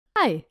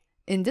Hi!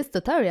 In this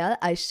tutorial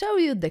I show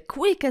you the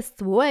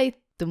quickest way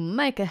to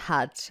make a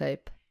heart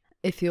shape.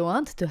 If you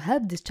want to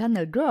help this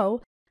channel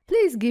grow,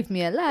 please give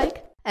me a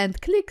like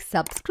and click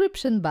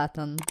subscription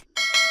button.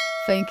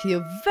 Thank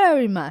you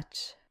very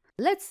much!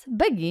 Let's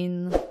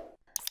begin!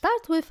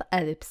 Start with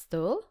Ellipse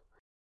tool.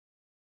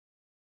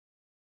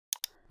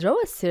 Draw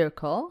a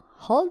circle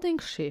holding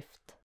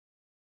Shift.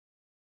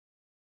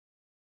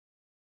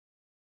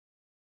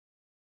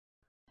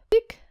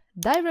 Pick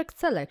Direct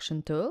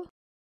Selection tool.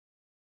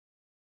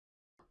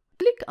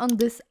 Click on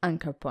this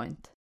anchor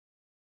point.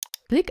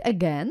 Click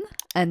again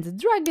and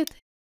drag it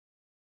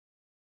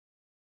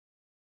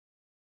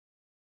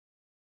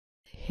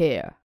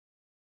here.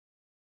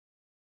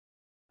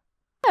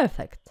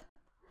 Perfect!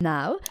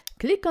 Now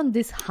click on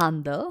this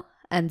handle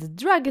and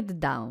drag it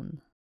down.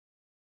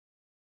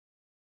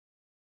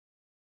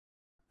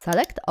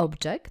 Select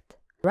Object,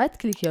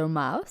 right-click your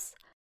mouse,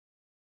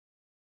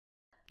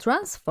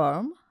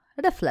 Transform,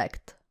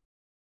 Reflect.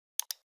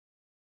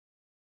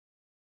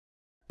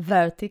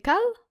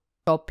 Vertical,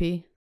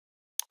 copy.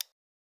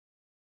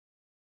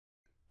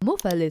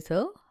 Move a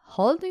little,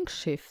 holding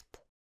Shift.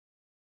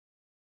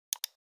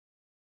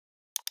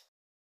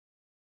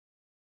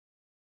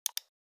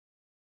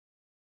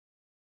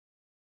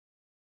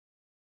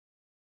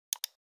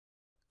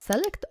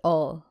 Select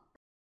all.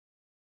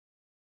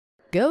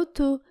 Go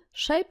to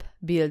Shape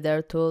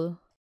Builder tool.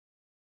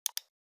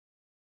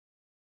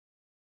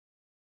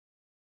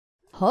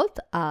 Hold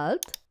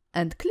Alt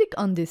and click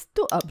on these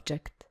two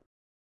objects.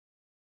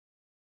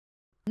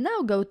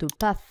 Now go to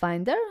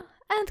Pathfinder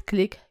and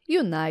click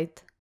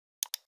Unite.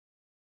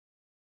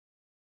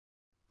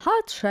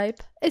 Heart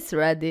shape is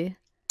ready.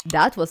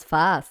 That was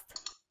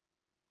fast!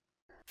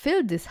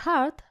 Fill this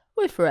heart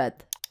with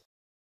red.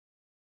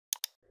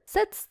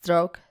 Set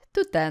stroke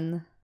to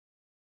 10.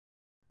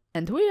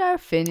 And we are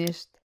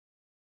finished.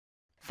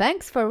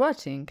 Thanks for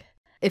watching.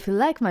 If you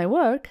like my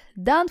work,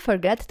 don't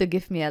forget to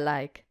give me a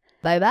like.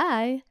 Bye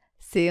bye!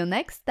 See you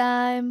next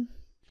time!